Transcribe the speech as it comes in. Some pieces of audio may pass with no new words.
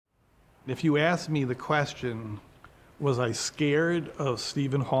If you ask me the question, was I scared of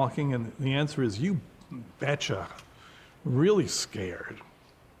Stephen Hawking? And the answer is, you betcha, really scared.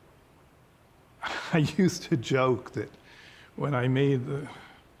 I used to joke that when I made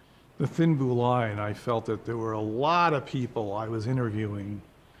the Thin Blue Line, I felt that there were a lot of people I was interviewing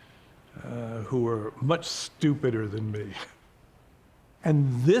who were much stupider than me.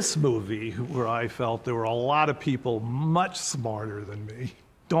 And this movie, where I felt there were a lot of people much smarter than me.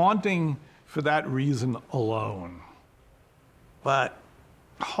 Daunting for that reason alone. But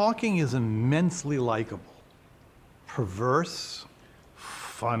Hawking is immensely likable, perverse,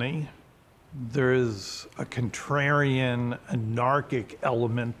 funny. There's a contrarian, anarchic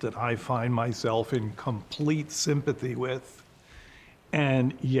element that I find myself in complete sympathy with.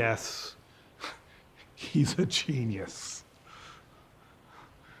 And yes, he's a genius.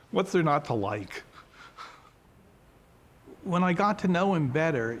 What's there not to like? When I got to know him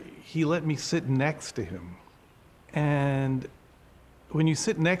better, he let me sit next to him. And when you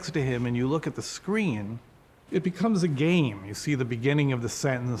sit next to him and you look at the screen, it becomes a game. You see the beginning of the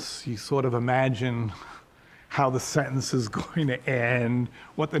sentence, you sort of imagine how the sentence is going to end,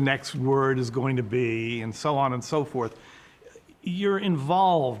 what the next word is going to be, and so on and so forth. You're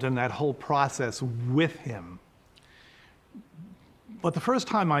involved in that whole process with him. But the first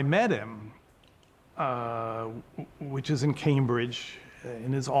time I met him, which is in Cambridge,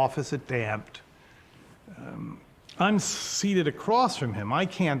 in his office at Dampt, I'm seated across from him. I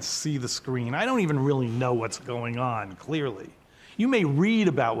can't see the screen. I don't even really know what's going on, clearly. You may read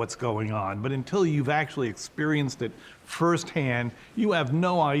about what's going on, but until you've actually experienced it firsthand, you have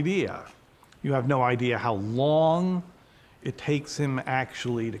no idea. You have no idea how long it takes him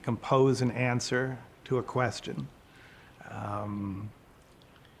actually to compose an answer to a question.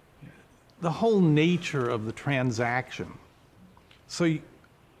 The whole nature of the transaction. So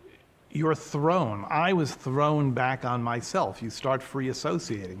you're thrown. I was thrown back on myself. You start free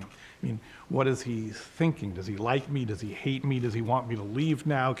associating. I mean, what is he thinking? Does he like me? Does he hate me? Does he want me to leave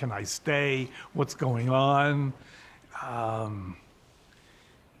now? Can I stay? What's going on?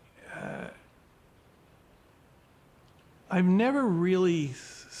 I've never really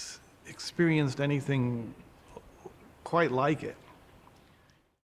experienced anything quite like it.